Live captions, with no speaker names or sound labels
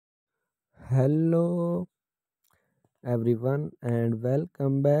Hello everyone and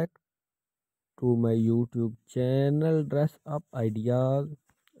welcome back to my YouTube channel Dress Up Ideas.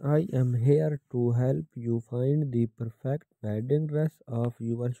 I am here to help you find the perfect wedding dress of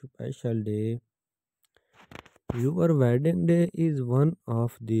your special day. Your wedding day is one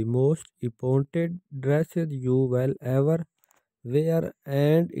of the most important dresses you will ever wear,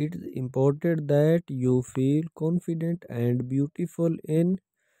 and it's important that you feel confident and beautiful in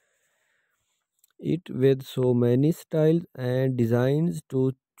it. With so many styles and designs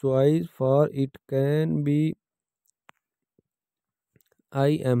to choose for, it can be. I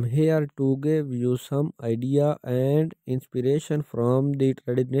am here to give you some idea and inspiration from the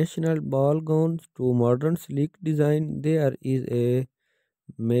traditional ball gowns to modern sleek design. There is a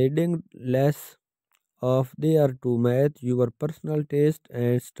mating less of there to match your personal taste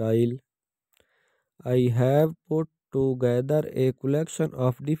and style. I have put together a collection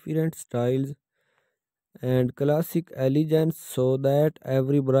of different styles and classic elegance so that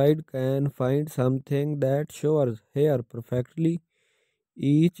every bride can find something that shows her perfectly.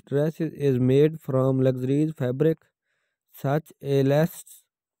 Each dress is made from luxurious fabric such as lace.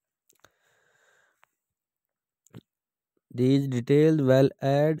 These details will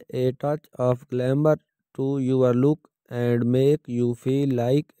add a touch of glamour to your look and make you feel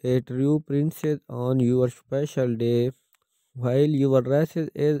like a true princess on your special day. While your dress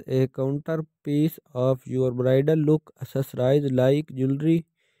is a counterpiece of your bridal look, accessories like jewelry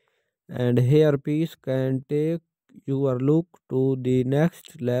and hairpiece can take your look to the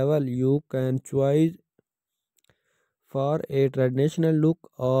next level. You can choose for a traditional look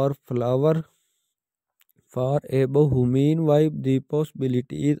or flower for a bohemian vibe. The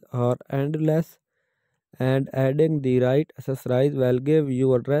possibilities are endless, and adding the right accessories will give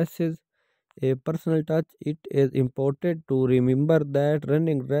your dresses a personal touch. It is important to remember that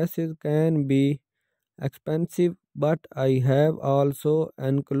running dresses can be expensive, but I have also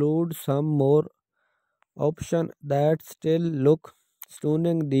include some more option that still look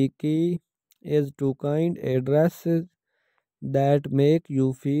stunning. The key is to find a dresses that make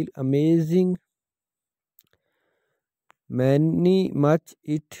you feel amazing. Many much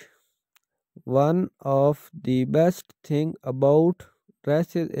it one of the best thing about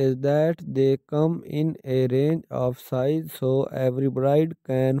dresses is that they come in a range of size so every bride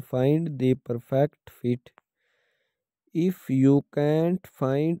can find the perfect fit. If you can't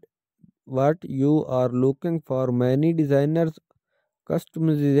find what you are looking for, many designers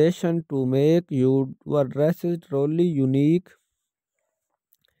customization to make your dresses truly unique.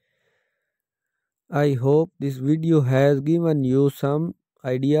 I hope this video has given you some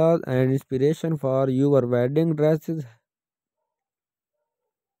ideas and inspiration for your wedding dresses.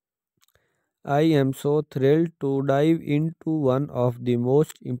 I am so thrilled to dive into one of the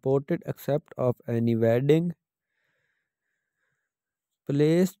most important aspects of any wedding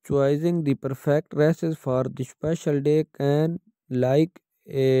place. Choosing the perfect dresses for the special day can like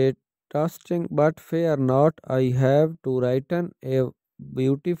a tasking, but fear not. I have to written a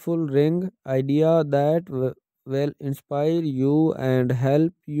beautiful ring idea that will inspire you and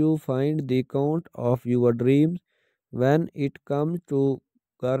help you find the count of your dreams. When it comes to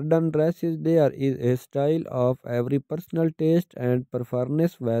garden dresses, there is a style of every personal taste and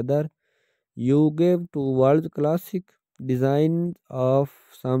preference, whether you give to world classic designs of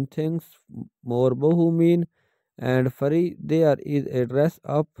something more bohemian and furry. There is a dress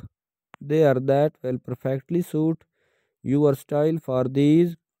up there that will perfectly suit your style. For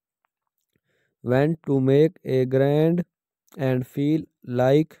these want to make a grand and feel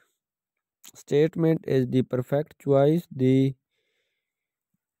like statement is the perfect choice. The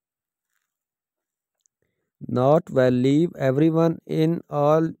not will leave everyone in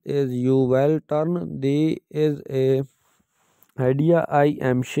all is you will turn the is a idea I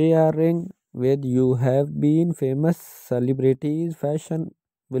am sharing with you have been famous celebrities, fashion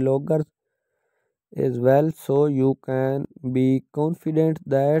bloggers as well, so you can be confident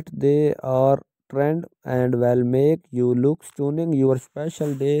that they are trend and will make you look stunning your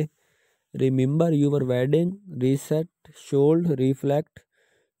special day. Remember, your wedding reset should reflect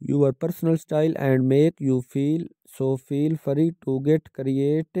your personal style and make you feel so. Feel free to get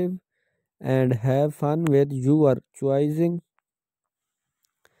creative and have fun with your choosing.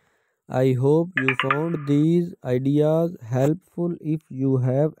 I hope you found these ideas helpful. If you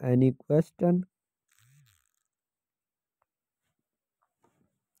have any question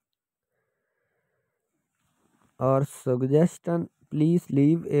or suggestion, Please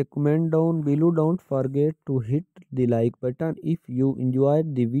leave a comment down below. Don't forget to hit the like button if you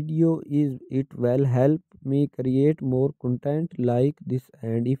enjoyed the video. Is it will help me create more content like this,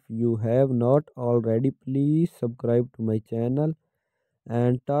 and if you have not already, please subscribe to my channel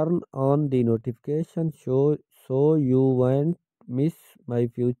and turn on the notification so you won't miss my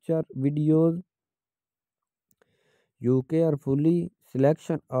future videos. You carefully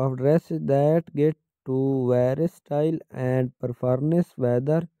selection of dresses that get to various style and performance,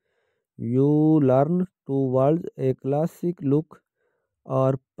 whether you learn towards a classic look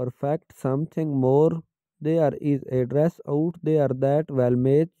or perfect something more. There is a dress out there that will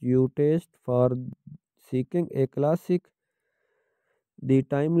match you taste for seeking a classic. The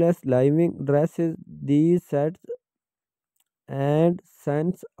timeless living dresses, these sets and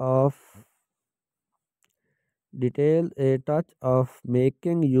sense of detail, a touch of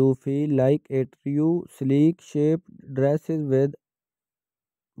making you feel like a true sleek shaped dresses with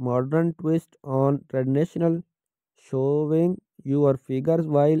modern twist on traditional, showing your figures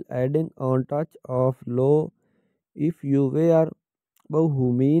while adding on touch of low. If you wear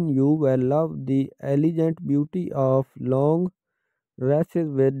bohemian, you will love the elegant beauty of long dresses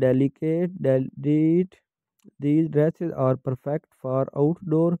with delicate. These dresses are perfect for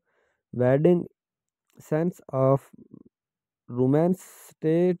outdoor wedding sense of romance.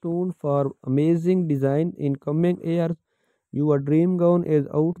 Stay tuned for amazing design in coming years. Your dream gown is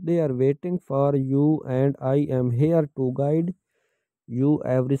out there waiting for you, and I am here to guide you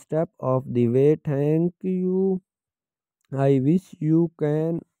every step of the way. Thank you. I wish you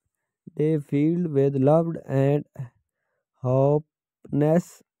can day filled with love and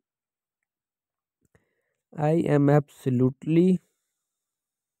happiness. I am absolutely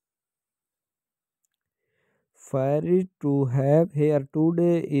fired to have here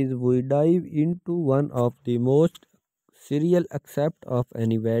today is we dive into one of the most serial accept of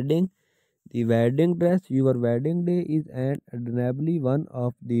any wedding. The wedding dress. Your wedding day is an undeniably one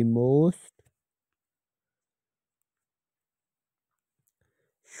of the most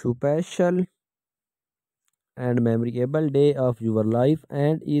special and memorable day of your life,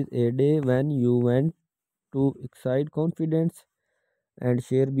 and is a day when you want to excite confidence and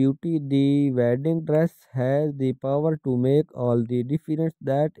share beauty. The wedding dress has the power to make all the difference.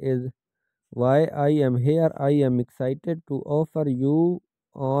 That is why I am here. I am excited to offer you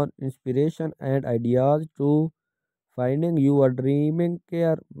on inspiration and ideas to finding your dreaming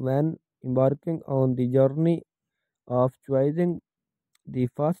care when embarking on the journey of choosing. The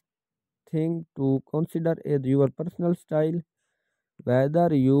first thing to consider is your personal style,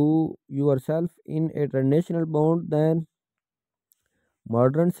 whether you yourself in a traditional bond than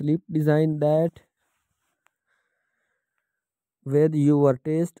modern sleep design that with your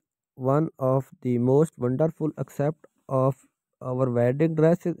taste. One of the most wonderful aspects of our wedding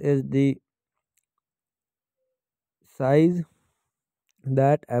dresses is the size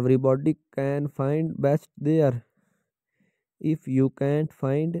that everybody can find best there. If you can't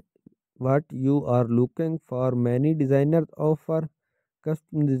find what you are looking for, many designers offer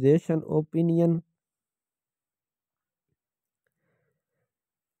customization opinion.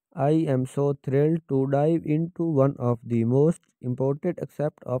 I am so thrilled to dive into one of the most important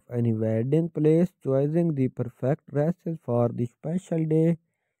aspects of any wedding place, choosing the perfect dresses for the special day.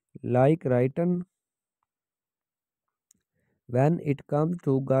 Like written, when it comes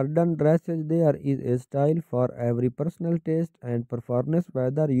to garden dresses, there is a style for every personal taste and performance,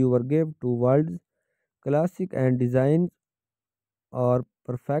 whether you are give to world's classic and designs or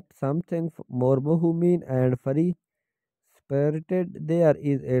perfect something more bohemian and free spirited. There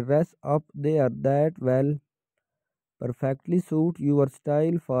is a dress up there that will perfectly suit your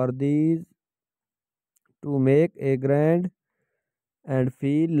style for these to make a grand and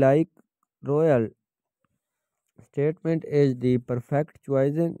feel like royal statement is the perfect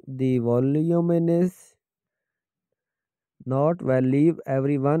choosing the voluminous not will leave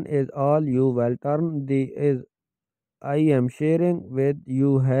everyone is all you will turn the is. I am sharing with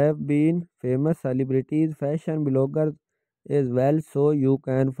you have been famous celebrities, fashion bloggers as well, so you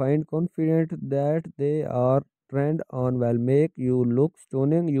can find confident that they are trend on will make you look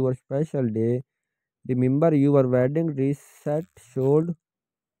stunning your special day. Remember your wedding reset should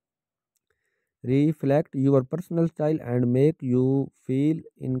reflect your personal style and make you feel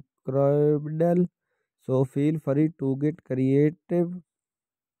incredible. So feel free to get creative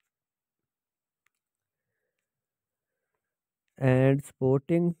and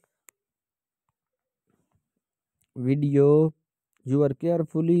sporting video. Your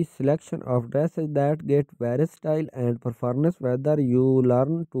carefully selection of dresses that get various style and performance, whether you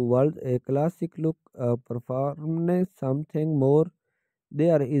learn towards a classic look, performance something more.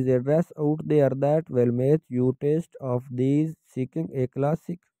 There is a dress out there that will match your taste of these seeking a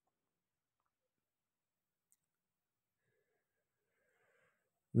classic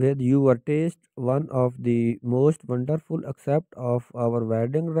with your taste. One of the most wonderful aspects of our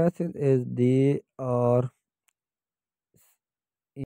wedding dresses is they are